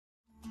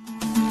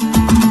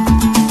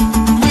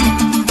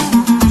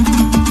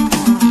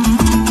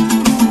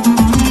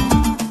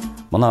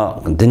мына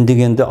дін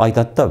дегенді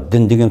айтады да,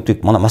 дін деген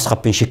тек мына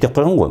масқаппен шектеп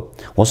қойған ғой.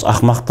 Осы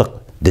ақымақтық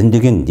дін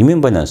деген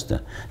немен байланысты?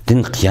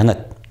 Дін қиянат.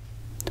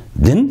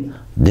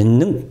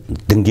 Діннің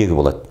діңгегі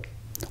болады.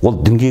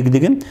 Ол діңгегі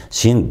деген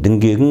сен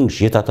діңгегің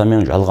жет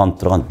атамен жалғанып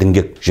тұрған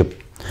діңгек жіп.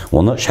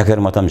 Оны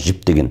шәкәрім атам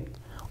жіп деген.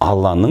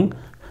 Алланың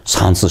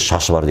сансыз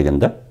шашы бар деген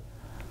да.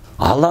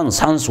 Алланың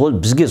сансыз, ол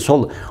бізге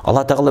сол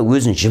Алла тағала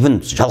өзінің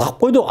жібін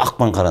жалғап қойды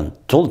ақпан қаран.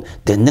 Сол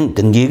діннің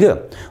діңгегі.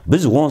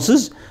 Біз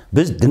онсыз,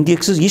 біз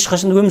діңгексіз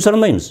ешқашанда өмір сүре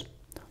алмаймыз.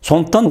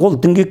 Сондықтан ол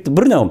діңгекті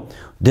біріне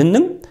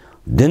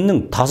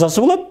діннің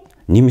тазасы болады,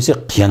 немесе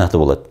қиянаты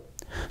болады.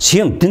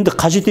 Сен дінді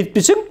қажет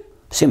етпесең,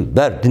 сен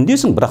бәр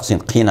діндесің, бірақ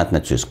сен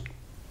қиянатына түсесің.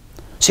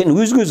 Сен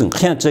өзің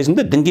қиянат жасайсың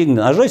да,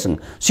 діңгегіңнен ажырайсың.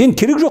 Сен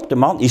керек жоқ те,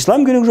 маған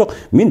ислам керек жоқ,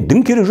 мен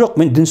дін керек жоқ,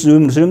 мен дінсіз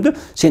өмір сүремін де,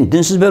 сен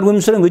дінсіз бәр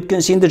өмір сүремін,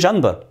 өйткені сенде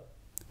жан бар.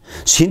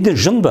 Сенде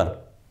жын бар.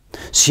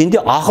 Сенде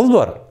ақыл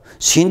бар.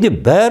 Сенде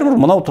бәрібір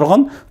мынау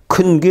тұрған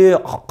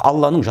күнге,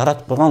 Алланың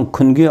жаратып тұрған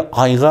күнге,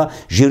 айға,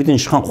 жерден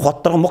шыққан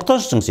қуаттарға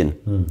мұқтажсың сен.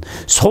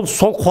 Сол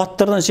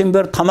қуаттардан сен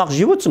бәрі тамақ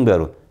жеп отырсың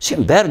бәрі.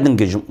 Сен бәрі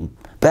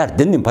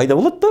діннен пайда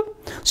болады да.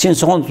 Сен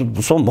соған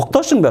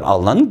мұқтажсың бәрі.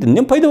 Алланың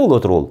діннен пайда болып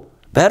отыр ол.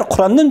 Бәрі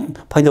Құраннан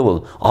пайда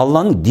болды.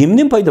 Алланың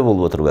демінен пайда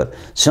болып отыр бәрі.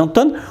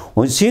 Сондықтан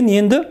сен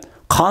енді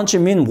қанша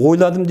мен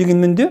ойладым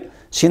дегенмен де,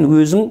 сен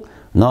өзің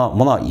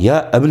мына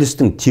я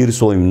әбілістің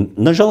теріс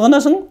ойына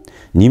жалғанасың,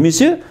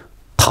 немесе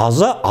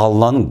таза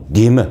Алланың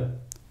демі.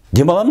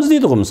 Дем аламыз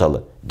дейді ғой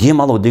мысалы.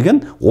 Дем алу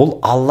деген, ол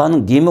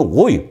Алланың демі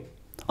ой.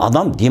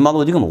 Адам дем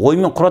алу деген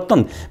оймен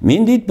құраттан.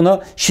 Мен дейді, мына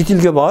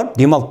шетелге барып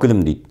дем алып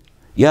келем дейді.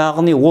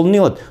 Яғни ол не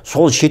болады?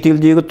 Сол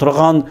шетелдегі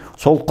тұрған,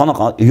 сол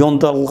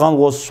иондалған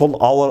осы сол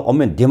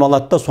ауамен дем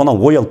алады да, соны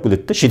ой алып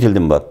келеді де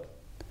шетелден барып.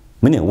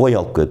 Міне ой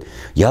алып келеді.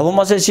 Я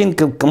болмаса сен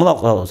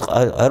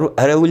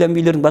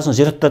әулие-әмбиелердің басын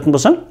зираттатын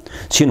болсаң,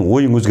 сен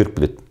ойың өзгеріп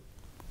келеді.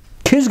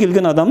 Кез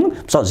келген адамның,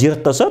 мысалы,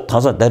 зираттаса,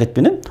 таза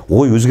дәретпенен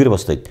ой өзгере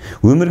бастайды.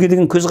 Өмірге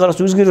деген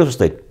көзқарасы өзгере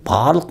бастайды.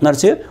 Барлық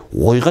нәрсе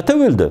ойға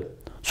тәуелді.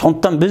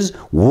 Сондықтан біз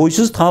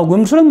ойсыз тағы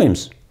өмір сүре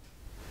алмаймыз.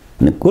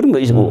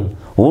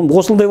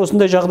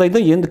 Осындай жағдайда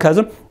енді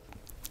қазір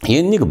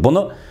неге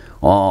бұны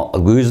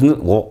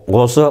өзінің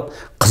осы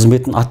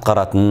қызметін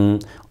атқаратын,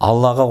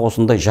 Аллаға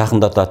осындай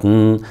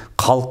жақындататын,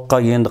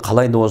 халыққа енді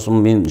қалайда осы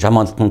мен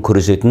жамандықпен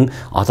күресетін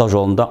ата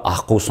жолында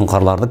аққу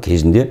сұңқарларды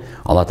кезінде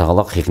Алла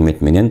тағала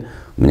хикметіменен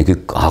мінекей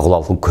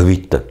ақыл-ақыл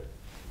көбейтті.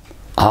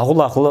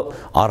 Ақыл-ақылы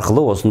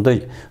арқылы осындай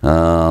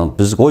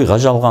біз ойға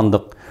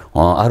жалғандық,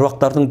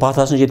 әруақтардың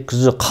батасын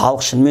жеткізді, халық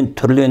шынымен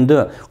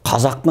түрленді.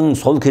 Қазақтың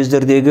сол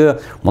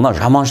кездердегі мына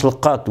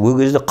жаманшылыққа, ол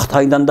кезде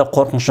Қытайдан да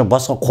қорқынышқа,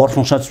 басқа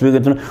қорқынышқа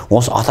түспеген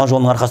осы ата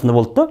жолының арқасында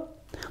болды да.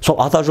 Сол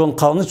ата жолын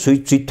қалыны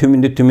сөйтіп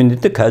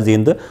төмендетті, қазір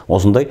енді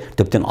осындай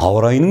тіптен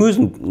ауа райының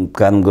өзін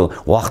кәдімгі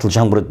уақытылы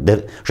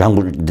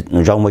жаңбыр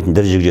жаумайтын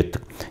дәрежеге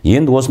жеттік.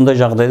 Енді осындай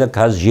жағдайда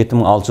қазір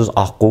 7600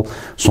 аққу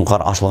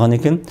сұңқар ашылған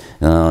екен.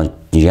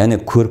 Және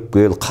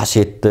көріпкел,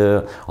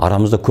 қасиетті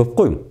арамызда көп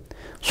қой.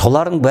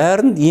 Солардың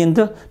бәрін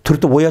енді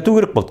түртіп ояту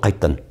керек болды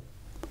қайттан.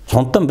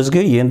 Сондықтан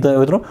бізге енді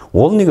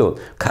ол неге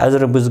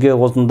қазір бізге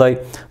осындай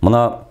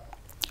мына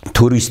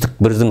туристік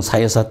біздің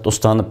саясатты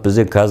ұстанып,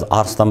 бізде қазір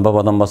Арыстан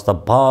бабадан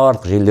бастап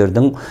барлық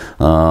жерлердің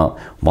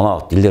мына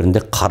елдерінде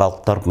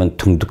қаралықтар мен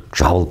түңдік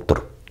жабылып тұр.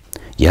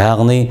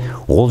 Яғни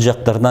ол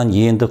жақтардан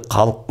енді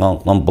халық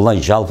бұлай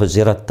жалпы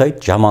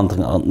зираттайды,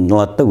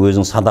 жамандық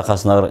өзінің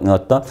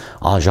садақасына,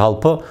 ал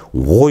жалпы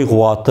ой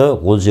қуаты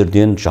ол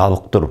жерден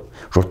жабық тұр.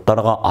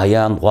 Жұрттарға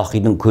аян,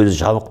 уақидың көзі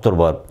жабық тұр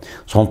бар.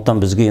 Сондықтан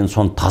бізге енді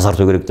соны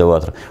тазарту керек деп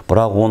жатыр.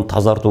 Бірақ оны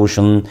тазарту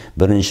үшін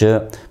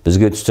бірінші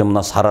бізге түссе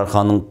мына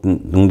Сарыарқаның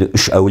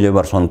 3 әулие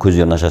бар, соның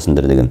көздерін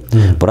ашасыңдар деген.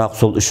 Бірақ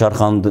сол 3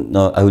 арқаның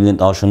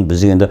әулиені ашын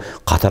бізге енді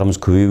қатарымыз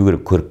көбею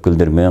керек,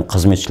 көріпкелдермен,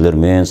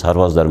 қызметшілермен,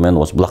 сарбаздармен,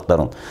 осы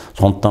бұлақтарын.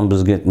 Сондықтан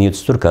бізге не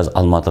түстір, қазір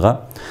Алматыға,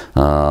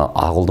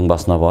 ауылдың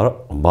басына барып,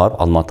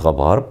 Алматыға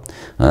барып,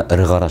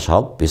 ірі қара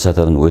шалып,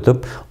 бесатадан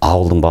өтіп,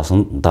 ауылдың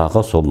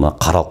басындағы сол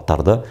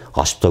қаралықтарды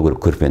ашып тау керек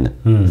көрпені.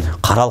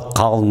 Қаралық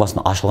ауылдың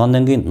басына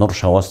ашылғаннан кейін нұр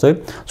шыға бастайды.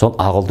 Сол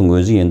ауылдың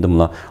өзі енді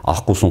мына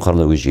аққу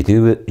сұңқарлар өзі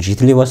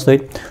жетіле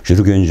бастайды.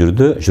 Жүрген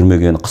жүрді,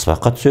 жүрмеген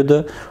қыспаққа түседі,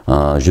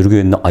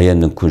 жүргеніне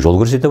аянның жол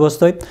көрсете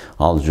бастайды.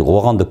 Ал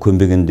оған да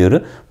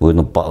көнбегендері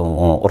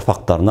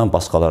ұрпақтарынан,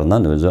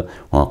 басқаларынан өзі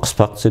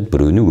қыспақ түседі,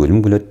 біреуіне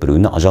өлім келеді,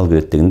 біреуіне ажал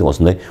келеді дегенде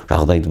осындай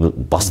жағдайды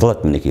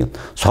басталады мінекей.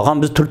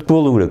 Соған біз түрткі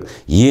болу керек.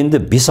 Енді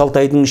 5-6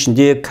 айдың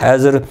ішінде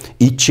қазір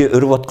итше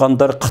үріп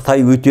отқандар Қытай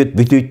өтеді,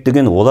 бүйтеді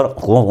деген олар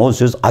ол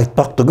сөз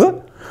айтпақтығы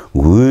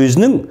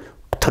өзінің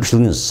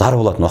тіршілігіне зар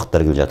болатын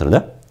уақыттар келе жатыр да.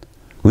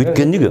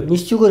 Өйткені неге? Не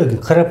істеу керек?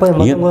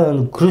 Қарапайым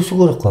адамға күресу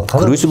керек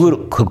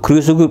қой.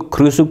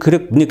 Күресу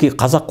керек. Мінекей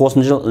қазақ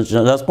осыны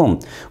жазып қоймын.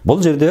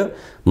 Бұл жерде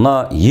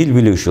мына ел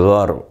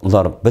билеушілер,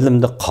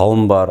 білімді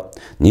қауым бар,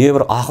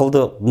 небір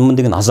ақылды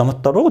деген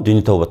азаматтар бар ғой,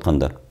 дүние тауып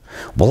жатқандар.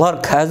 Бұлар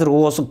қазір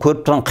осы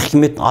көріп тұрған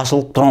хикмет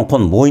ашылып тұрған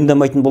қон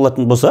мойындамайтын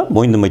болса,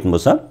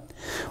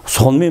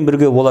 сонымен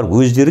бірге олар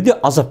өздері де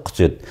азапқа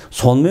түседі.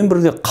 Сонымен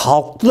бірге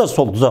халықты да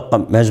сол тұзаққа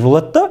мәжбүр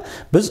болады да,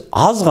 біз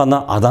аз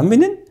ғана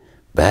адамменен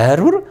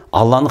бәрібір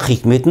Алланың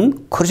хикметін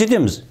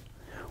көрсетеміз.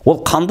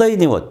 Ол қандай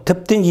не болады?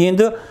 Тіптен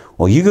енді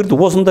егер де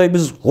осындай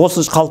біз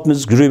осы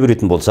қалпымыз жүре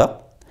беретін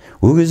болсақ,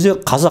 ол кезде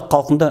қазақ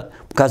халқында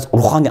қазір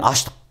рухани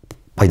аштық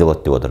пайда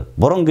болады деп отыр.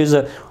 Бұрын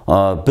кезде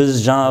біз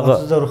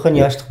жаңағы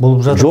рухани аштық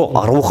болып жатыр. Жоқ,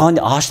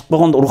 рухани аштық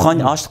болғанда,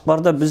 рухани аштық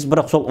барда біз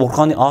бірақ сол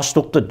рухани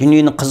аштықты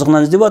дүниенің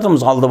қызығынан іздеп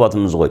жатырмыз, алдап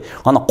жатырмыз ғой.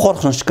 Ана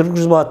қорқыныш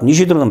кіргізіп жатыр,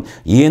 неше түрлі.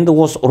 Енді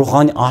осы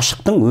рухани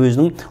аштықтың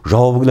өзінің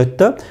жауабы келеді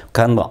да,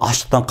 кәдімгі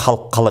аштықтан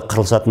халық қалай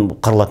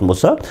қырылатын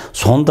болса,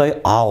 сондай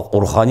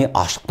рухани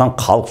аштықтан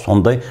халық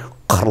сондай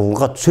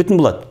қырылға түсетін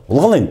болады.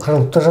 Ол қалай?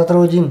 Қырылып та жатыр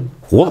ғой деймін.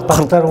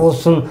 Апаттар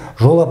болсын,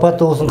 жол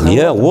апаты болсын.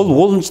 Иә,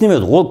 ол ішіне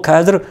емес. Ол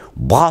қазір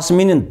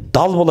басыменен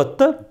дал болады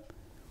да.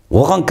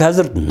 Оған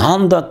қазір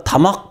нан да,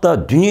 тамақ та,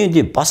 дүние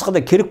де, басқа да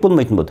керек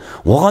болмайтын болады.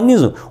 Оған не?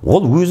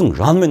 Ол өзің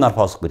жанымен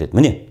арпалысып кетеді.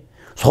 Міне.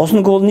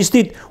 Сосын ол не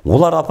істейді?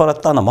 Олар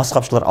аппаратта ана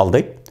масқапшылар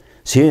алдайды.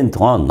 Сен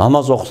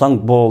намаз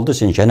оқысаң болды,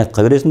 сен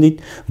жәннатқа кіресің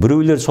дейді.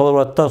 Біреулер сол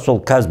уақытта сол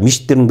қазір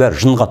мешіттердің бәрі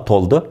жынға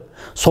толды.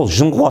 Сол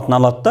жын қуатын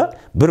алады да,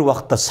 бір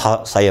уақытта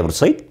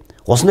саябырсайды.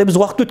 Осындай біз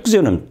уақыт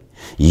өткіземіз.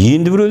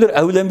 Енді біреулер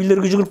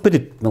әулиелерге жүгіріп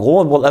кетеді.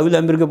 Ол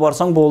әулиелерге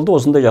барсаң болды,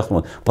 осындай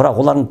жақсы.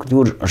 Бірақ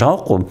олардың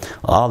жауап қой.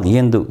 Ал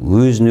енді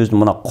өзін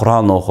мына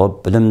Құран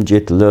оқып, білім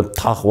жетіліп,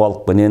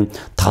 тақуалықпенен,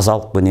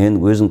 тазалықпенен,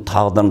 өзінің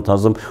тағдырын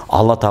тазып,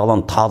 Алла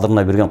тағаланың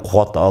тағдырына берген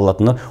қуат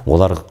алатыны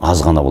олар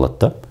аз ғана болады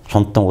да.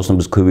 Сондықтан осыны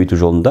біз көбейту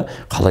жолында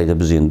қалайда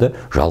біз енді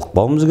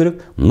жалықпауымыз керек.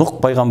 Нұх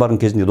пайғамбардың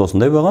кезінде де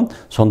осындай болған.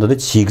 Сонда да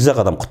 8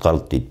 адам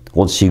құтқарылды дейді.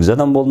 Ол 8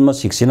 адам болды ма,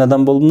 80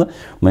 адам болды ма?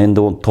 Мен енді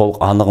ол толық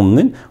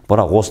анығыммен,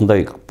 бірақ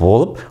осындай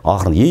болып,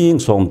 ақырын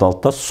ең соңында алды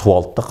да су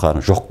алды да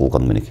қарын жоқ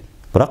болған мінекей.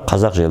 Бірақ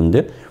қазақ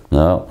жерінде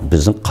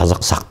біздің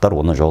қазақ сақтар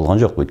оны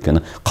жауылған жоқ.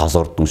 Өйткені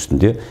қазақтың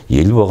үстінде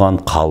ел болған,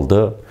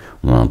 қалды.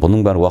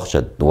 Бұның бәрі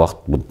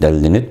уақыт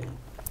дәлелденеді.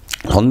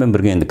 Сонымен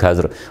бірге енді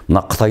қазір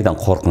мына Қытайдан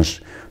қорқыныш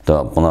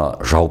бұны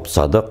жауып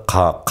тастады,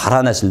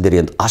 қара нәсілдер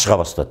енді ашыға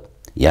бастады.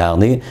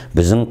 Яғни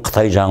біздің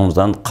Қытай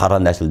жағымыздан қара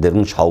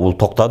нәсілдердің шабуылы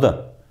тоқтады.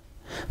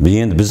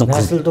 Енді біздің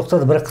нәсіл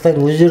тоқтады, бірақ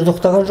Қытайдың өздері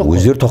тоқтаған жоқ.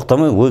 Өздері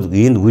тоқтамай,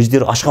 енді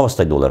өздері ашыға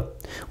бастайды олар.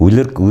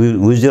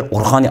 Өздері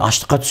рухани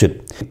аштыққа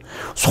түседі.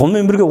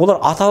 Сонымен бірге олар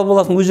ата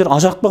баласын өздері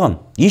ажыратпаған.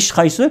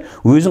 Ешқайсы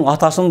өзінің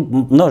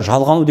атасын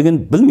жалғану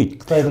деген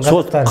білмейді.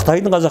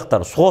 Қытайдың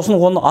қазақтары. Сосын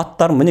оның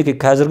аттары мінекей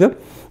қазіргі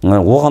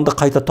оғанды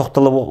қайта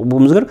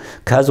тоқталуымыз керек.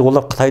 Қазір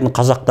олар Қытайдың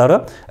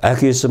қазақтары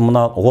әкесі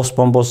мына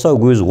Оспан болса,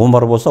 өзі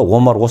Омар болса,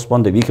 Омар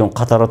Оспан деп екеуін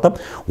қатар атап,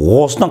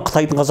 осынан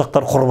Қытайдың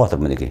қазақтары құрып жатыр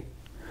мінекей.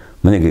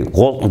 Мінекей,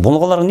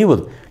 бұнғалар не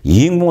болды?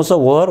 Ең болса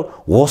олар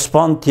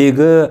Оспан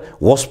тегі,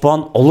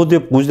 Оспан ұлы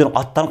деп өздерінің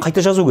аттарын қайта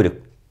жазу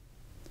керек.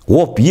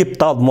 Еп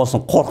талды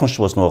болсын, қорқыныш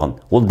болсын оған.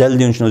 Ол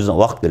дәлелдеу үшін өзіне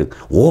уақыт керек.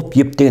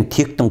 Еп деген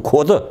тектің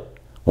коды.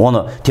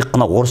 Оны тек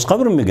қана орысқа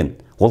бермеген,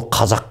 ол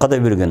қазаққа да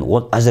берген,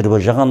 ол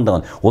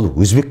Әзербайжанға, ол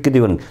өзбекке де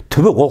берген.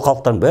 Түбі ол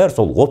халықтардың бәрі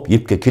сол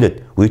епке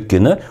келеді.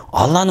 Өйткені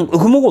Алланың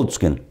үкімі ол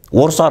түскен.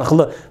 Орыс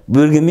арқылы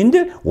бергенмен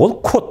де ол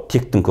код,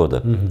 тектің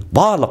коды.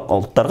 Барлық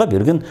ұлттарға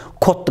берген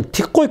кодтық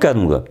тек қой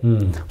кәдімгі.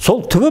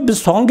 Сол түбі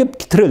біз соған кеп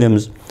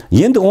тірелеміз.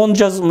 Енді оны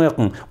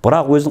жазылмайқын,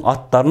 бірақ өзінің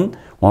аттарын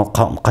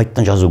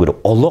қайттан жазу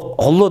керек.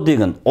 Ұлы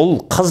деген, ұл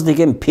қыз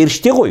деген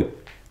періште қой.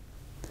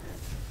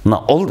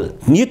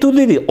 Не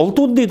туды дейді? Ұл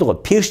туды дейді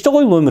ғой. Періште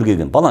ғой өмірге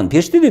келген. Баланы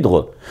періште дейді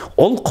ғой.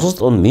 Ұл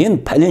қыз, мен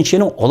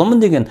пәленшенің ұлымын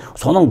деген,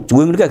 соның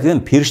өмірге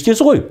келген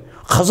періштесі ғой.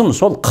 Қызым,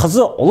 сол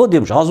қызы ұлы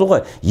деп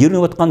жазуға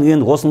ерініп отқан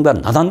енді осының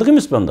бәрі надандық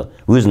емес пе онда?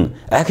 Өзінің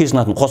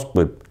әкесінің атын қосып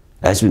қойып.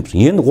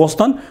 Енді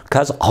осыдан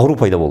қазір ауру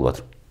пайда болып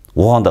жатыр.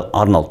 Оған да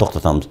арналы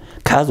тоқтатамыз.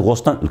 Қазір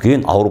осыдан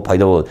үлкен ауру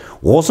пайда болады.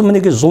 Осы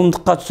мінекей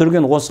зұлымдыққа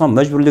түсірген, осыған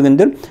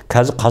мәжбүрлегендер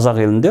қазір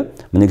қазақ елінде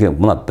мінекей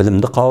мына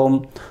білімді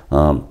қауым,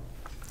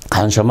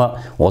 қаншама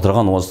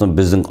отырған осы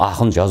біздің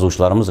ақын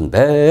жазушыларымыздың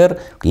бәрі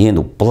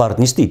енді бұлар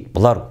не істейді?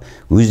 Бұлар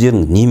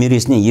өздерінің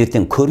немересінен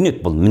ертең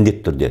көрінеді бұл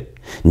міндетті түрде.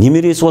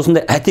 Немересі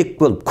осындай әтек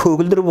болып,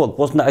 көгілдір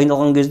болып, осындай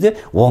айналған кезде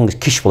оған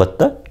кеш болады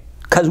да.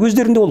 Қазір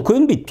өздерінде ол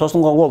көрінбейді.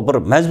 Сосын ол бір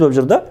мәз болып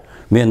жүр да.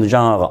 Мен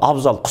жаңағы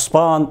Абзал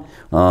Құспан,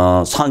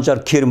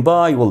 Санжар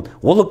Керімбай,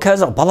 ол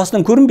қазір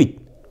баласынан көрінбейді.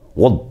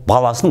 Ол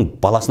баласынан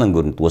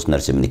көрінеді осы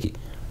нәрсе мінекей.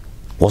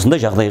 Осындай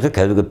жағдайға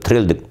қазір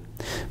тірелдік.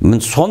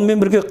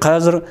 Сонымен бірге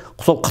қазір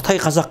сол Қытай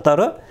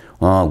қазақтары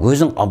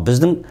өзің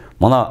біздің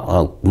мына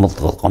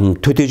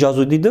төте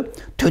жазу дейді,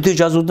 төте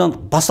жазудан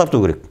бас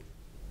тарту керек.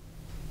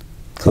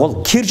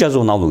 Ол кер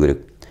жазуын алу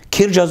керек.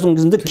 Кер жазуының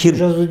кезінде кер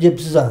жазу деп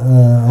сіз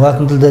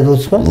латын тілде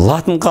айтасыз ба?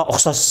 Латынға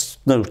ұқсас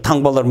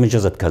таңбалармен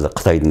жазады қазір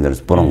Қытайдың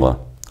бұрынғы.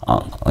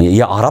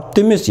 Я араб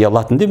демес, я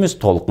латын демес,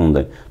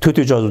 толықындай.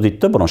 Төте жазу дейді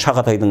да, бұрын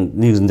Шағатайдың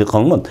негізінде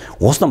қалмады.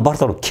 Осыдан бар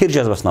тару кер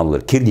жазбасын алу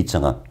керек, кер дейді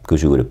саңа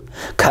көшу керек.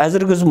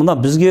 Қазіргі мына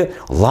бізге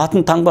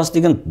латын таңбасы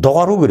деген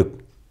доғару керек.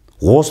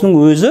 Осының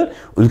өзі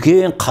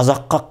үлкен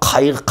қазаққа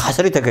қайғы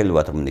қасірет әкеліп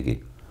жатыр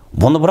мінекей.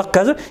 Бұны бірақ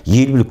қазір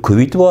ел біліп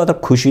көбейтіп жатыр,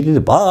 көшеде де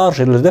бар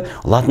жерлерде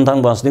латын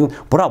таңбасы деген.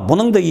 Бірақ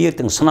бұның да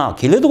ертең сына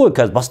келеді ғой,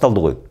 қазір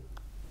басталды ғой.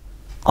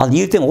 Ал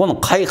ертең оның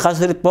қай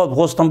қасірет болып,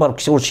 осыдан барып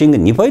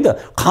шенген не пайда?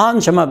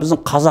 Қаншама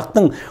біздің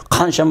қазақтың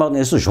қаншама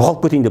несі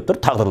жоғалып кетейін деп тұр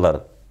тағдырлары.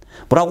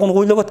 Бірақ оны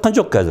ойлап жатқан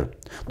жоқ қазір.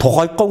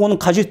 Тоқаевқа оның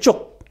қажет жоқ.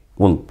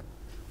 Ол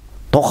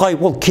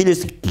Тоқаев ол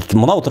келесі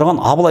мынау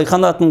тұрған Абылай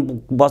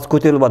ханатын басы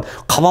көтеріліп алды.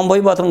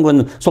 Қабанбай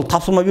батырын сол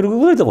тапсырма беруге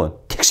болады ғой.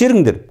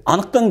 Тексеріңдер,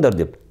 анықтаңдар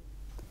деп.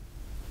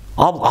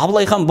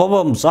 Абылай хан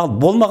бабамыз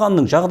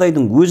болмағанның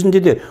жағдайдың өзінде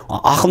де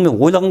ақылмен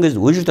ойлаған кезде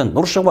өз жерден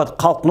нұр шығады,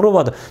 халық нұры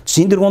болады.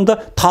 Сендер онда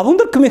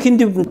табыңдар кім екенін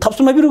деп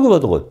тапсырма беруге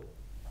болады ғой.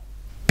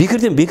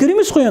 Бекерден бекер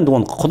емес қой енді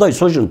оны Құдай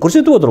сол жерін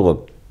көрсетіп отыр ғой.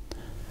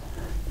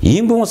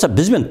 Ең болмаса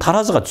бізбен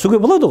таразыға түсуге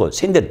болады ғой.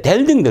 Сендер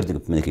дәлдеңдер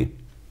деп мінекей.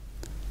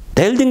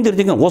 Дәлдеңдер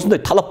деген осындай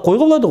талап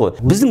қойға болады ғой.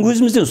 Біздің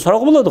өзімізден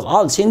сұрауға болады.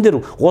 Ал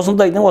сендер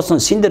осындай не болсын,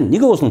 сендер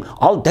неге осының?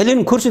 Ал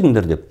дәлелін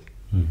көрсетіңдер деп.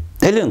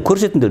 Дәлелін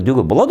көрсетіңдер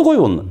деуге болады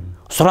ғой оны.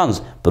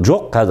 Сұраныс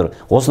жоқ қазір.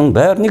 Осының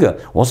бәрі неге?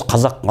 Осы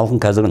қазақ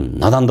халқының қазіргі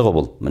надандығы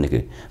бол.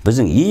 Мінекей.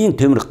 Біздің ең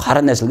төмен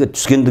қара нәсілге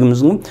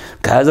түскендігіміздің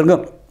қазіргі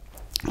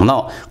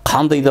мынау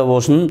қандай да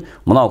болсын,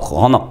 мынау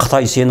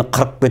Қытай сені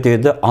қырып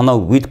кетеді,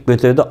 анау өтіп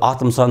кетеді,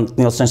 атом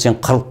санкциясын сен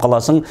қырып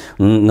қаласың,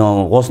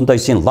 осындай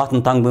сен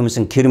латын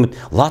таңбасымен керемет,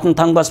 латын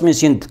таңбасымен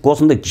сен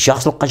осындай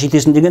жақсылыққа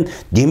жетесің деген,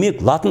 демек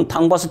латын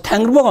таңбасы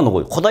тәңір болғаны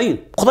ғой,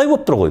 Құдай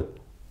болып тұр ғой.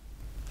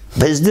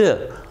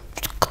 Бізді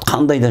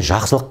қандай да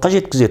жақсылыққа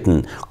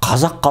жеткізетін,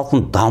 қазақ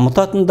халқын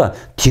дамытатын да,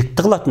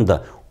 текті қылатын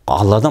да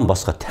Алладан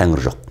басқа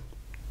тәңір жоқ.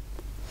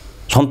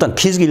 Сондықтан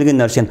кез келген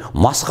нәрсені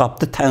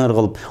масқапты тәңір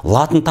қылып,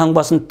 латын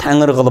таңбасын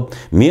тәңір қылып,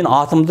 мен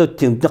атымды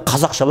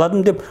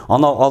қазақшаладым деп,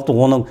 анау алты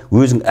оның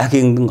өзің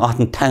әкеңнің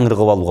атын тәңір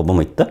қылып алуға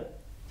болмайды да.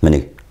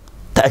 Міне,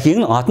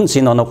 әкеңнің атын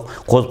сен анау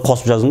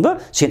қосып жаздың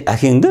ба, сен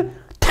әкеңді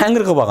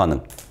тәңір қылып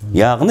алғаның.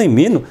 Яғни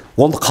мен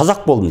ол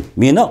қазақ болдым,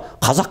 мені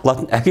қазақ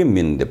қылатын әкем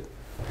менің деп.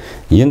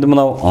 Енді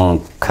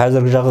мынау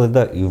қазіргі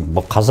жағдайда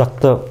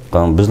қазақты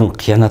біздің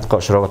қиянатқа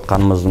ұшырап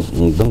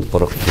жатқанымыздың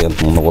бір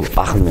қиянаты ол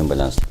ақылмен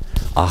байланысты.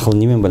 Ақыл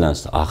немен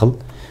байланысты? Ақыл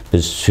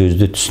біз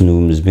сөзді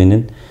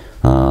түсінуімізбенен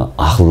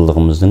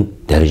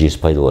ақылдылығымыздың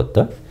дәрежесі пайда болады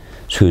да.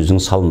 Сөздің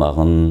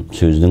салмағын,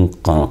 сөздің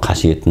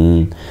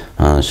қасиетін,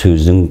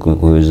 сөздің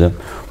өзі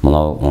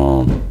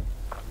мынау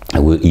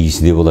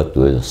иісі де болады,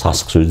 өзі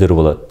сасық сөздер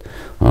болады,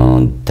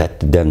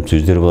 тәтті дәмді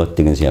сөздер болады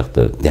деген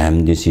сияқты.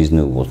 Дәмінде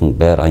сезіну, осының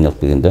бәрі айналып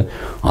келгенде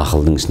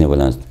ақылдың ісіне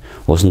байланысты.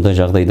 Осындай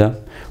жағдайда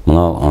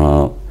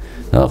мынау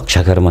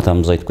Шәкәрім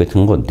атамыз айтып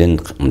кеткен ғой,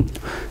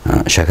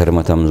 Шәкәрім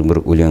атамыздың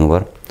бір өлеңі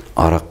бар.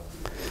 Арақ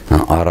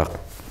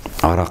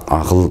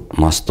ақыл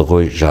масты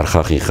ғой, жар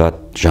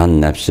хақиқат,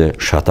 жан нәпсі,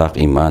 шатақ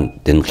иман,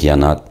 дін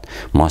қиянат,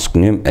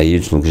 маскүнем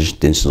әйел сұлғыш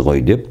дінсіз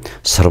ғой деп,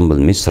 сырын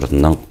білмей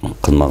сыртынан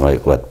қылмағай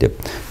қылады деп.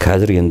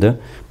 Қазір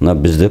енді мына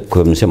бізді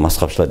көбінесе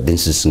масқапшылар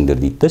дінсізсіңдер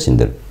дейді да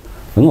сендер.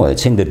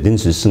 Сендер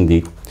дінсізсің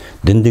дейді.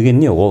 Дін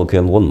деген не? Ол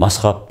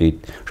масқап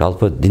дейді.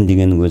 Жалпы дін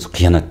дегеннің өзі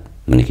қиянат.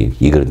 Мінекей,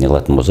 егер не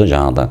қылатын болса,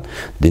 жаңадан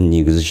дін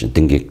негізі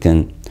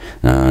діңгектен,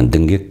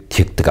 діңгек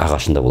тектік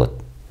ағашында болады.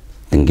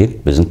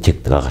 Діңгек біздің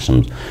тектік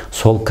ағашымыз.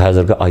 Сол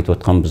қазіргі айтып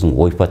отқан біздің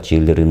ойпат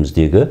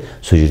жерлеріміздегі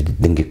сол жерде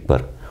діңгек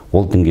бар.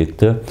 Ол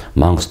діңгекті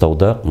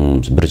Маңғыстауда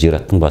бір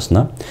зираттың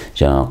басына,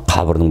 жаңа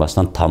қабірдің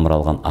басынан тамыр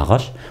алған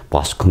ағаш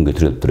басы күнге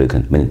тіреліп тұр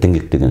екен. Міне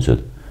діңгек деген сөз.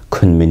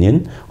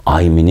 Күнменен,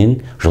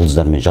 айменен,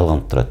 жұлдыздармен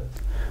жалғанып тұрады.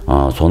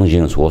 Соның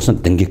жеңісі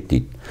осыны діңгек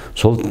дейді.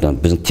 Сол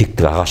біздің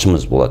тектік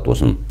ағашымыз болады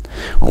осыны.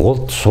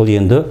 Сол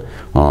енді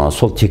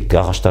сол тектік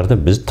ағаштарды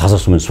біз таза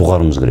сумен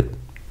суғаруымыз керек.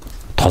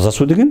 Таза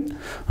су деген,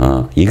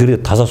 егер де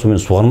таза сумен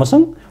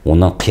суғармасаң,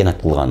 онан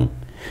қиянат қылғаның.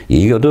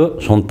 Егер де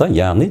сондықтан,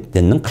 яғни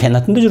діннің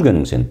қиянатында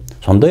жүргенің сен.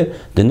 Сондай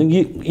діннің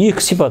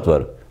екі сипаты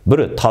бар.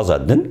 Бірі таза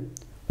дін,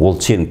 ол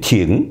сенің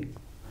тегің,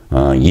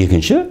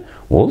 екінші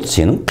ол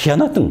сенің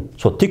қиянатың,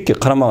 сол текке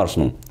қарама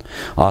қарсының.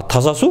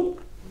 Таза су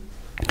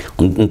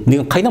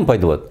қайдан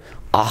пайда болады?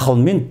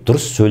 Ақылмен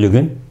дұрыс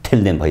сөйлеген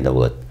тілден пайда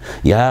болады.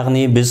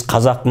 Яғни біз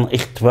қазақтың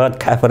иқтифат,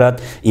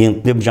 кәпірат,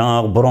 еңтіп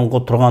жаңағы бұрынғы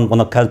тұрған,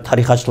 бұны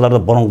тарихатшыларды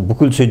бұрынғы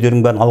бүкіл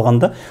сөздерін бәрін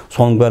алғанда,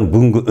 соның бәрін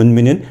бүгінгі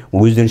үнменен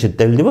өздерінше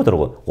дәлелдеп отыр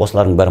ғой.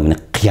 Осылардың бәрі міне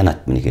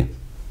қиянат мінекей.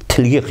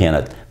 Тілге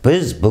қиянат.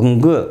 Біз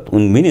бүгінгі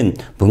үнменен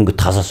бүгінгі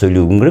таза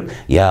сөйлеуіміз керек.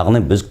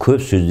 Яғни біз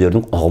көп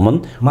сөздердің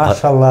ұғымын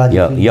машалла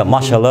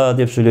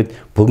деп сөйлейді.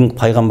 Бүгін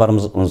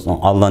пайғамбарымыз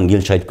Алланың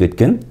елшісі айтып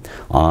кеткен,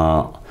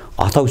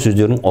 атау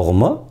сөздердің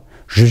ұғымы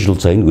 100 жыл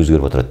сайын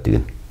өзгеріп отырады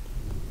деген.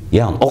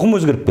 Яғни ұғым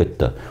өзгеріп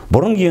кетті.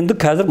 Бұрын енді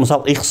қазір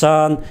мысалы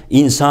ихсан,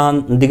 инсан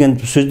деген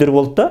сөздер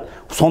болды да,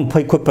 соны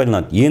көп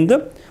пайдаланады. Енді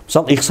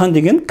мысалы ихсан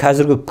деген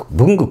қазіргі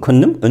бүгінгі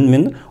күннің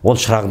үнмен ол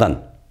шырағдан,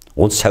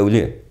 ол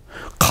сәуле,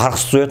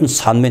 қарғыс соятын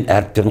сан мен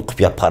әріптердің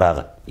құпия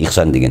парағы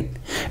ихсан деген.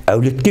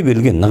 Әулетке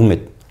берілген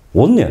нығмет.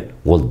 Ол не?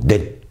 Ол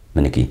діл.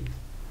 Мінекей.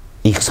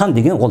 Ихсан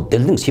деген ол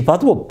ділдің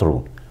сипаты болып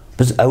тұр.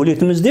 Біз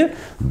әулетімізде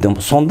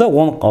сонда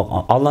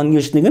Алланың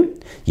елшісі деген,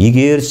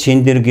 егер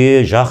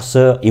сендерге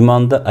жақсы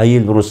иманды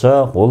әйел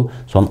бұрса, ол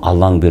сон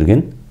Алланың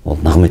берген, ол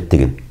нығмет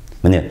деген.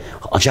 Міне,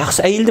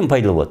 жақсы әйелден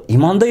пайда болады,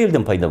 иманды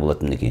әйелден пайда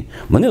болады мінекей.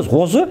 Міне,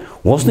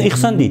 осыны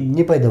ихсан дейді.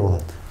 Не пайда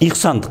болады?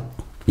 Ихсандық.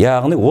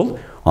 Яғни ол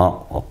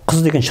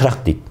қыз деген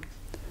шырақ дейді.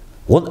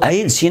 Ол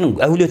әйел сенің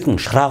әулетіңнің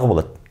шырағы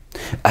болады.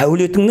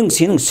 Әулетіңнің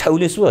сенің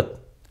сәулесі болады.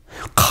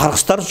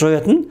 Қарғыстар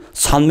жоятын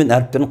сан мен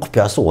әріптердің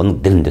құпиясы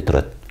оның ділінде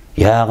тұрады.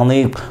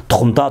 Яғни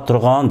тұқымда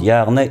тұрған,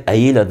 яғни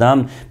әйел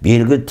адам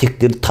белгі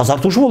тектерді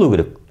тазартушы болу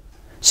керек.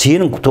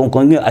 Сенің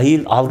тоңқыңа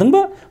әйел алдың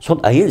ба, сол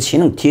әйел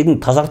сенің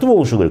тегін тазартып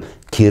болушы керек.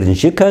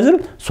 Керінше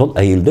қазір сол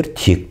әйелдер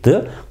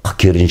текті,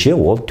 керінше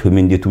ол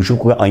төмендетуші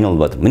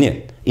айналып жатыр. Міне,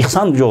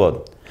 ихсан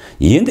жоғады.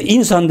 Енді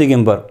инсан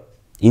деген бар.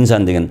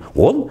 Инсан деген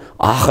ол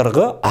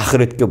ақырғы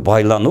ақыретке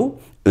байлану,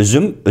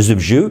 үзіп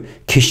жеу,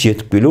 кеш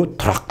жетіп келу,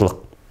 тұрақтылық.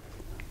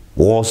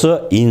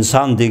 Осы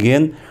инсан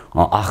деген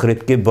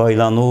ақыретке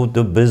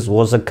байлануды біз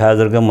осы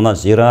қазіргі мына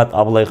Зират,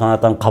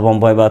 Абылайханатан,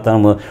 Қабанбай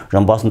батан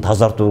басын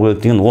тазарту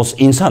керек деген осы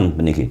инсан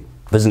мінекей.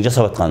 Біздің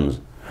жасап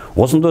жатқанымыз.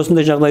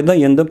 Осындай жағдайда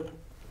енді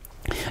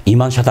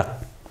иман шатақ.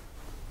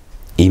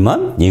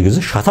 Иман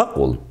негізі шатақ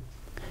ол.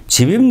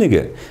 Себебі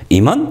неге?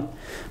 Иман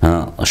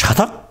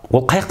шатақ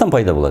ол қаяқтан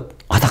пайда болады?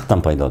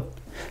 Атақтан пайда болады.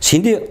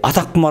 Сенде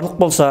атақ құмарлық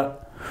болса,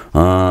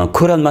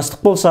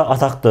 көре-алмастық болса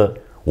атақты,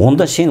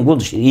 онда сен ол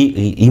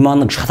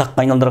иманның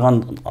шатаққа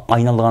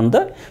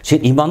айналғанда,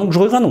 сен иманның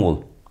жойғаның ол.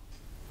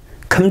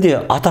 Кімде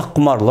атақ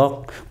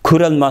құмарлық,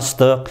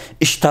 көре-алмастық,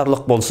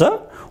 іштарлық болса,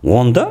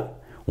 онда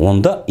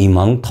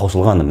иманның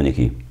таусылғаны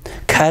мінекей.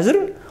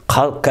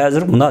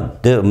 Қазір мына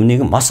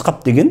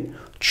масқап деген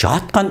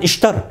жатқан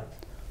іштар.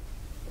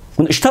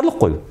 Іштарлық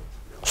қой.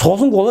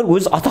 Сосын олар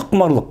өз атақ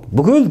құмарлық.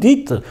 Бүкіл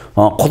дейді,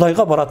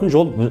 Құдайға баратын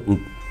жол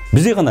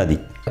бізде ғана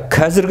дейді.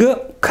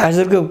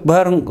 Қазіргі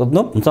бәрін,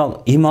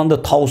 мысалы, иманды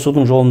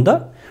таусудың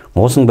жолында,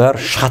 осының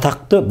бәрі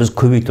шатақты біз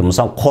көбейту.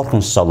 Мысалы,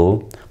 қорқыныш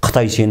салу,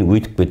 Қытай сені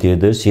өйтіп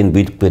кетеді, сені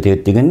бүйтіп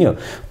кетеді деген не?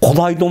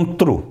 Құдайды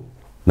ұмыттыру.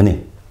 Міне,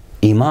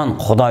 иман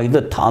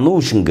Құдайды тану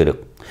үшін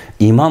керек.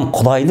 Иман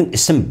Құдайдың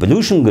ісін білу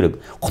үшін керек.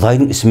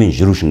 Құдайдың ісімен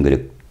жүру үшін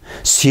керек.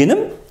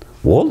 Сенім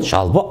ол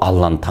жалпы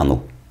Алланы тану.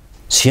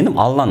 Сенім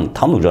Алланы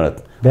тану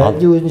жарады. Бәрі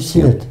де өзіне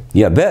сенеді.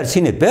 Бәрі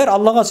сенеді, бәрі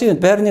Аллаға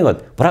сенеді, бәріне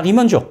қалады. Бірақ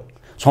иман жоқ.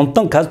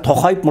 Сондықтан қазір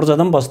Тоқаев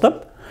мырзадан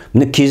бастап,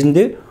 міне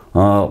кезінде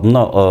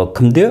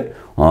кімде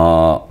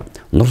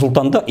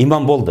Нұрсұлтанда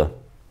иман болды.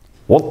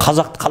 Ол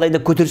қазақты қалайда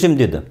көтерсем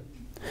деді.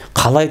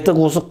 Қалайда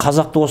осы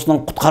қазақты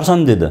осынан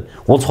құтқарсам деді.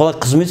 Ол солай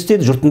қызмет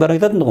істеді, жұрттың бәрі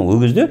айтатын. Ол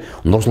кезде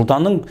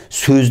Нұрсұлтанның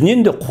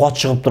сөзінен де қуат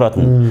шығып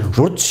тұратын.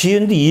 Жұрт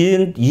сенді,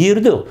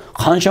 ерді,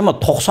 қаншама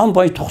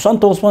 90%,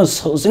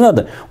 99%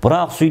 сыңады.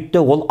 Бірақ сөйтті,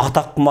 ол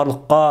атақ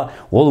құмарлыққа,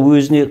 ол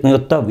өзіне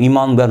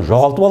иманын бәрін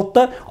жоғалтып алды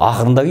да,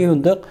 ақырында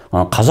келгенде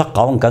қазақ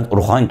қауым қазір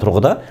рухани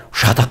тұрғыда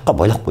шатаққа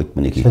байлап қойды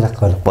мінекей.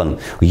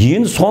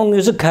 Енді соның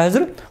өзі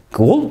қазір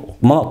ол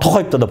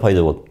Тоқаевта да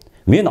пайда болды.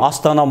 Мен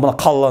Астана мына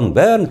қалалардың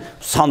бәрін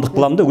сандық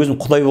қыламын да өзім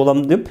Құдай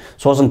боламын деп,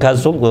 сосын қазір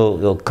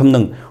сол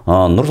кімнің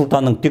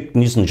Нұрсұлтанның тек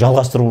несін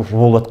жалғастырып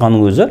болып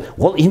жатқанның өзі,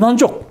 ол иман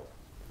жоқ.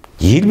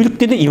 Ел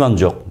билікте де иман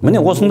жоқ.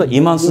 Міне осында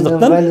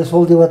имансыздықтан ыңғайлы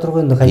сол деп жатыр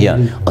ғой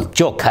енді.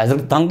 Жоқ,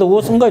 қазіргі таңда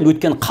осы ыңғайлы,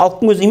 өйткені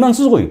халықтың өзі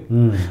имансыз ғой.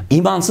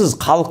 Имансыз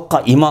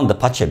халыққа иманды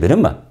патша бере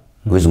ме?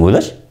 Өзің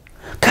ойлашы.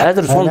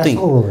 Қазір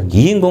сондықтан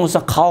ең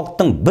болмаса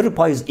халықтың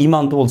 1%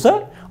 иманды болса,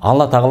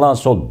 Алла тағала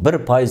сол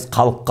 1%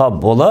 халыққа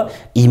бола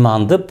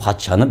иманды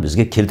патшаны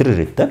бізге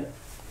келтірер еді.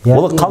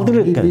 Ол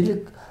қалдырер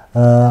еді.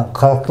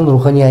 Халықтың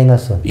рухани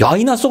айнасы.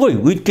 Айнасы ғой.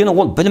 Өйткені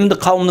ол білімді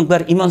қауымның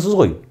бәрі имансыз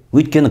ғой.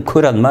 Өйткені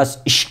көре алмас,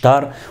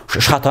 іштар,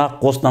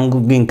 шатақ, осынан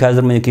кейін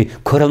қазір мінекей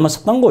көре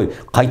алмастықтан ғой.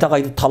 Қайта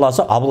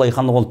таласы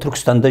Абылайхан ол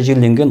Түркістанда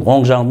жерленген,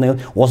 оң жағында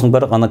осының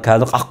бәрі ғана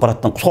қазір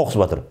ақпараттан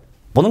соғысып жатыр.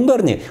 Бұның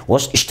бәріне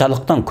осы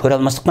іштарлықтан, көре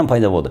алмастықтан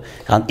пайда болды.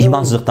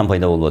 Имансыздықтан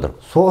пайда болып отыр.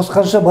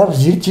 Соғысқанша барып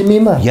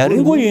зерттемей ме?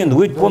 Ярин ғой енді,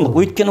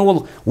 өйткені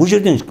ол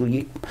жерден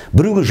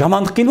біреуге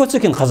жамандық келіп жатса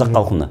екен қазақ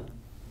халқына.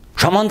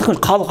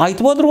 Жамандық халық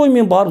айтып отыр ғой,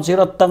 мен барып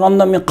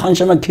зираттағаннан мен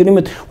қаншама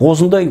керемет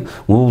осындай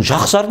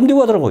жақсардым деп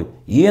отыр ғой.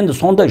 Енді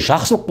сондай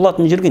жақсылық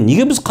болатын жерге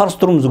неге біз қарсы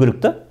тұруымыз керек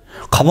та?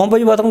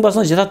 Қабанбай батырдың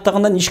басына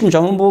зираттағаннан ешкім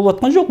жаман болып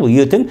жатқан жоқ қой.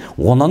 Ертең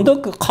онан да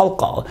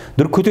халық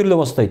көтеріле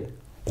бастайды.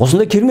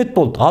 Осындай керемет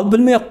болды. Ал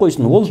білмей-ақ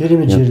қойсын. Ол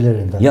керемет жерлер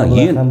енді.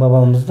 Абылайхан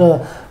бабамыз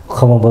да,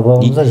 Қабанбай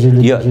бабамыз да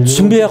жерлер.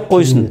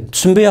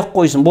 Түсінбей-ақ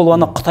қойсын. Бұл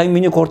ана Қытай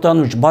менен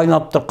ортаны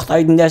байлап тұр,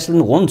 Қытайдың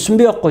нәсілін, оны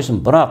түсінбей-ақ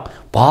қойсын. Бірақ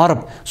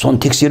барып, соны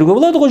тексеруге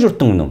болады ғой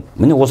жұрттың.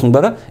 Міне осының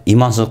бәрі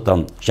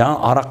имансыздықтан.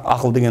 Жаңа арақ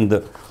ақыл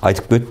дегенді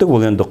айтып кеттік.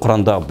 Ол енді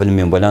Құрандағы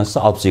біліммен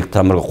байланысты 62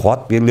 тамырға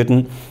қуат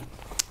берілетін,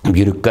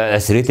 бүйрекке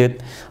әсер етеді.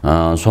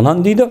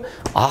 Сонан дейді,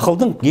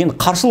 ақылдың енді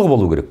қарсылығы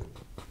болу керек.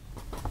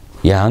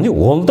 Яғни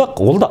ол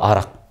да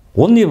арақ.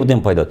 Ол неден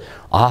пайда?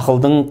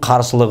 Ақылдың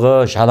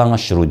қарсылығы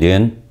жалаңаш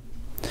жүруден,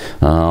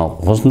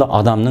 осында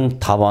адамның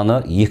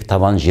табаны, екі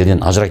табан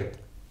жерден ажырайды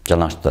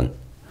жалаңаштан.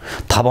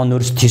 Табан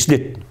өрісі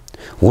тесіледі.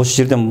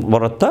 Осы жерден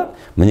барады да,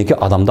 мінекей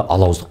адамда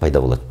алауыздық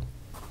пайда болады.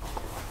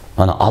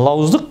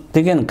 Алауыздық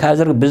деген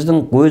қазіргі біздің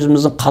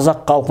өзіміздің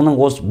қазақ халқының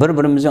осы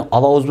бір-бірімізден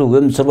алауыздық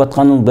өмір сүріп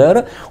жатқанның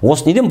бәрі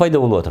осы неден пайда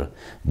болып отыр?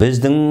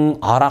 Біздің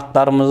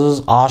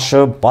арақтарымыз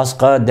ашып,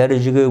 басқа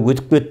дәрежеге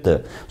өтіп кетті.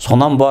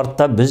 Сонан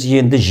барып біз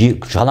енді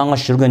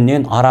жалаңаш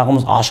жүргеннен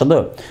арағымыз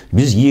ашыды.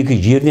 Біз екі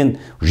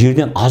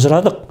жерден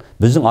ажырадық.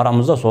 біздің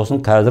арамызда сосын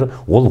қазір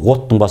ол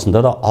оттың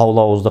басында да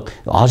ауызлық,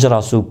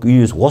 ажырасу,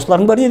 үйес,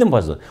 осылардың бәрі неден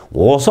басы?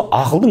 Осы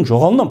ақылдың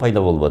жоғалуынан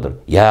пайда болып жатыр.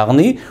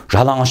 Яғни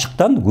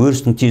жалаңаштықтан,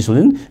 өрістің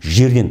тесуінен,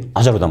 жерден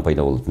ажырудан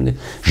пайда болды.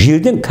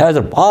 Жерден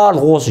қазір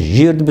барлық осы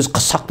жерді біз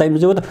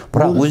сақтаймыз деп отыр,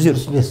 бірақ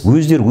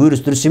өздері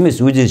өріс дұрыс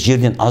емес, өздері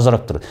жерден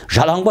ажырап тұр.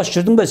 Жалаңбас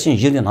жүрдің бе, сен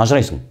жерден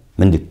ажырайсың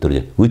міндетті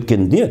түрде.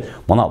 Өткенде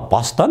мына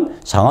бастан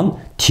саған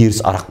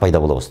теріс арақ пайда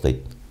бола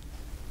бастайды.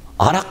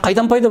 Арақ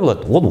қайдан пайда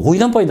болады? Ол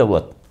ойдан пайда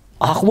болады.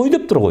 Ақыл ой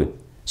деп тұр ғой.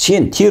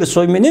 Сен теріс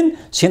ойменен,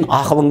 сен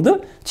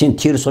ақылыңды, сен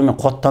теріс оймен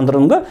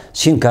қуаттандырғанға,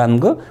 сен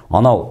кәдімгі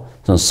анау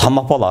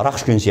самапал арақ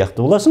ішкен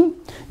сияқты боласың.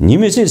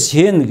 Немесе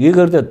сен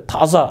егерде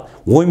таза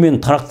оймен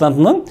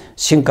тарақтандыңнан,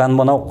 сен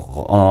кәдімгі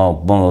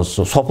анау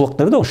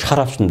сопылықтарды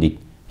шарапшын дейді.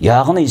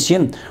 Яғни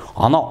сен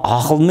анау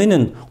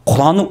ақылменен,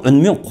 Құранның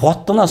үнімен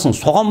қуаттанасың,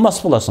 соған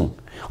мас боласың.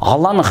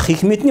 Алланың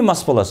хикметіне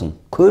мас боласың.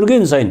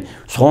 Көрген сайын.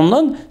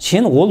 Сонdan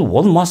сен ол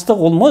мастық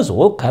олмаз,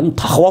 ол кәдімгі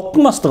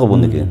тақуалықтың мастығы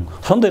бұл неге.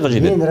 Сондайға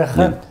жетеді. Мен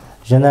рахат,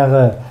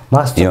 жаңағы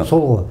мастық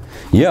сол ғой.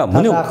 Иә,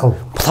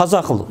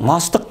 таза ақыл.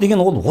 Мастық деген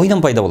ол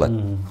ойдан пайда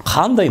болады.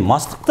 Қандай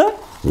мастықта?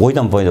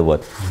 Ойдан пайда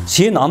болады.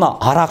 Сен ана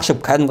арақ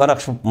ішіп, кәдімгі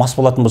арақ ішіп мас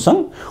болатын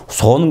болсаң,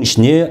 соның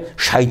ішіне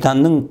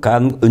шайтанның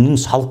кәдімгі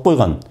үнін салып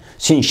қойған.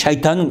 Сен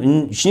шайтанның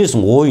үнін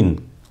ішінесің, ойын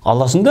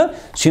аласың да,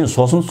 сен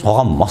сосын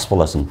соған мас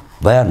боласың.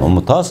 Бәрін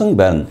ұмытасың,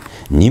 бәрін.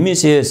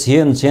 Немесе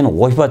сен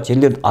ойпат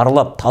жерлерді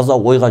аралап таза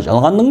ойға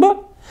жалғандың ба,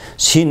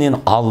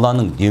 сенен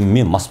Алланың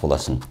демімен мас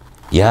боласың.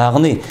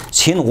 Яғни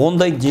сен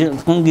ондай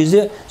жатқан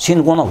кезде сен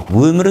оны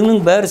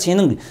өміріңнің бәрі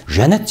сенің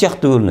жәннат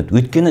сияқты көрінеді.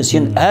 Өйткені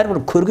сен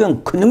әрбір көрген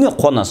күніңе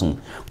қуанасың.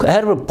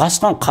 Әрбір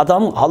басқан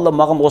қадамың Алла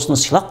маған осыны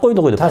сыйлап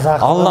қойды ғой деп.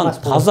 Алланың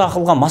таза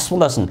ақылға мас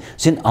боласың.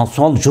 Сен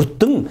сол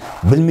жұрттың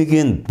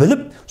білмегенін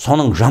біліп,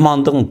 соның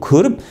жамандығын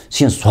көріп,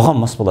 сен соған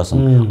мас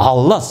боласың.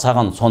 Алла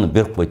саған соны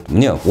беріп қойды.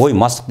 Міне, ой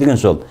мастық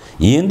деген сол.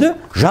 Енді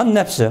жан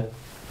нәпсі.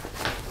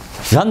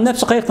 Жан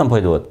нәпсі қаяқтан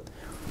пайда болады?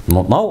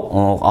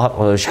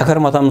 Мынау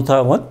шәкәрім атамыз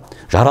тағы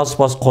жаралыс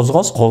басы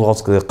қозғалыс,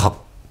 қозғалыс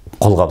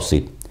қолғабыс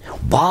дейді.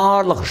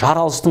 Барлық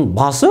жаралыстың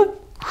басы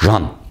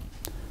жан.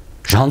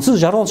 Жансыз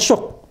жаралыс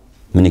жоқ.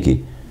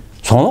 Мінекей.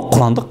 Соны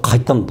Құранды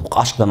қайттан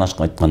ашықтан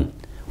айтқан.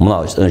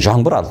 Мына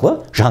жаңбыр арқылы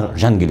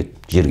жан келеді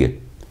жерге.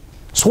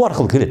 Су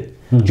арқылы келеді.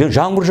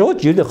 Жаңбыр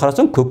жауады, жерде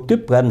қарасаң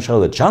көктеп кәдімгі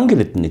шығады. Жан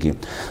келеді мінекей.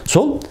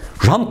 Сол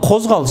жан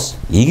қозғалыс.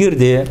 Егер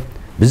де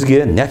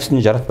бізге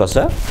нәпсіні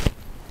жаратпаса,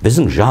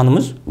 біздің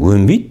жанымыз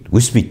өнбейді,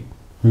 өспейді.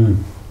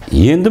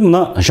 Енді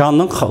мына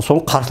жанның сол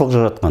қарсылық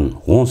жаратқан.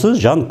 Онсыз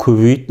жан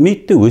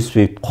көбейтмейді,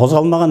 өспейді.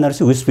 Қозғалмаған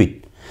нәрсе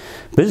өспейді.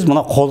 Біз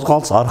мына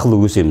қозғалыс арқылы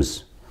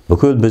өсеміз.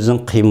 Бүкіл біздің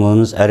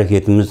қимылымыз,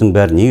 әрекетіміздің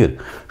бәрі неге?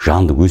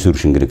 Жанды өсіру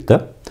үшін керек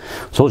та.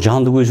 Сол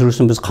жанды өсіру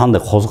үшін біз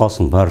қандай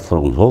қозғалыстың бәрі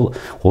тұрғын. Ол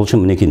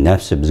үшін мінекей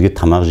нәпсі бізге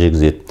тамақ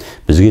жегізеді.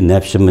 Бізге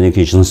нәпсі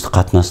мінекей жыныстық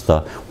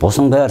қатынаста.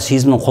 Осының бәрі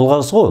сезімнің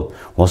қолғабысы ғой.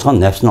 Осыған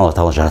нәпсіні Алла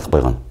Тағала жаратып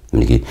қойған.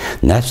 Мінекей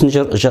нәпсін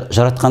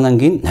жаратқаннан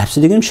кейін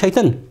нәпсі деген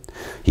шайтан.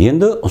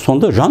 Енді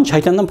сонда жан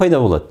шайтаннан пайда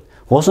болады.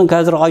 Осын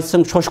қазір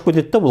айтсаң шошып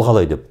кетеді да, бұл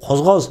қалай деп.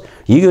 Қозғалыс,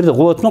 егер де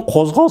болатынын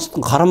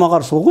қозғалыстың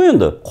қарама-қарсылығы ғой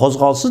енді.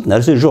 Қозғалыссыз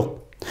нәрсе жоқ.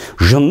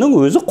 Жынның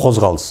өзі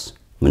қозғалыс.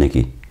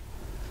 Мінекей.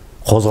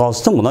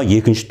 Қозғалыстың мына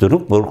екінші түрі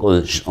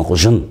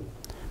жын.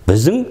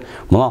 Біздің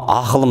мына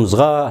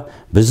ақылымызға,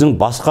 біздің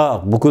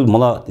басқа бүкіл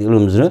мына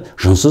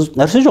жынсыз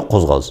нәрсе жоқ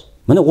қозғалыс.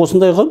 Міне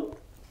осындай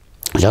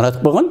қылып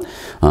жаратып қойған.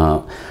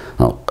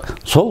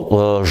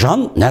 Сол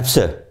жан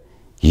нәпсі.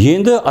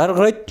 Енді ары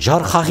қарай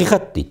жар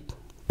хақиқат дейді.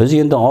 Біз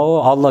енді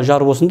Алла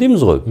жар болсын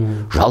дейміз ғой.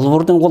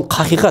 Жалбырдың ол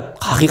хақиқат.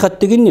 Хақиқат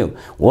деген не?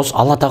 Осы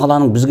Алла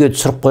Тағаланың бізге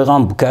түсіріп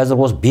қойған қазір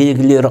осы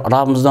белгілері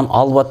Раббымыздан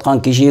алып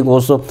жатқан кешегі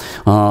осы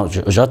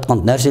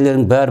жатқан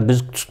нәрселердің бәрі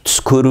біз түс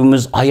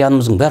көруіміз,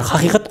 аянымыздың бәрі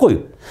хақиқат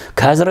қой.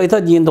 Қазір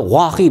айтады енді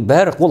уақи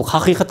бәрі ол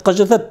хақиқатқа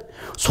жатады.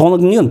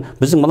 Соның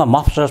біздің мына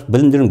мапшаш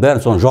білімдердің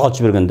бәрін соны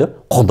жоғалтып жібергенде,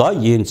 Құдай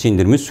енді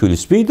сендермен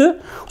сөйлеспейді.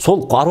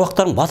 Сол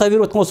аруақтарың бата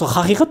беріп жатқан осы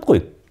хақиқат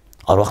қой.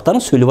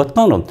 Аруақтарың сөйлеп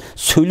жатқан,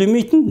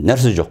 сөйлемейтін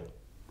нәрсе жоқ.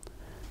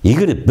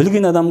 Егер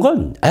білген адамға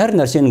әр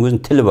нәрсенің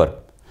өзінің тілі бар.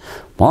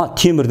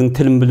 Темірдің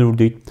тілін білу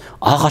дейді,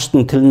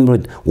 ағаштың тілін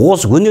білу дейді.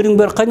 Осы өнердің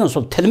бәрі қайдан?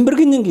 Сол тілін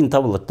білгеннен кейін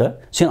табылады да.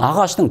 Сен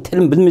ағаштың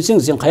тілін білмесең,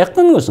 сен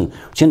қаяқтан өсің?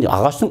 Сен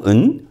ағаштың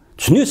үнін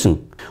түсінесің.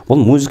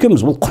 Бұл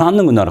музыкамыз, бұл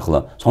Құранның үні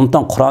арқылы.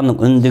 Сондықтан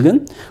Құранның үні деген,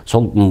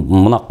 сол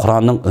мына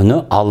Құранның үні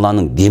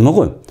Алланың демі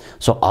ғой.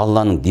 Сол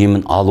Алланың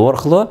демін алу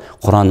арқылы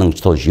Құранның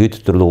сол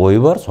 7 түрлі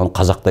ойы бар. Соны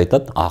қазақта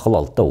айтады, ақыл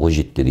алды да ой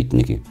жетті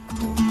дейді неге.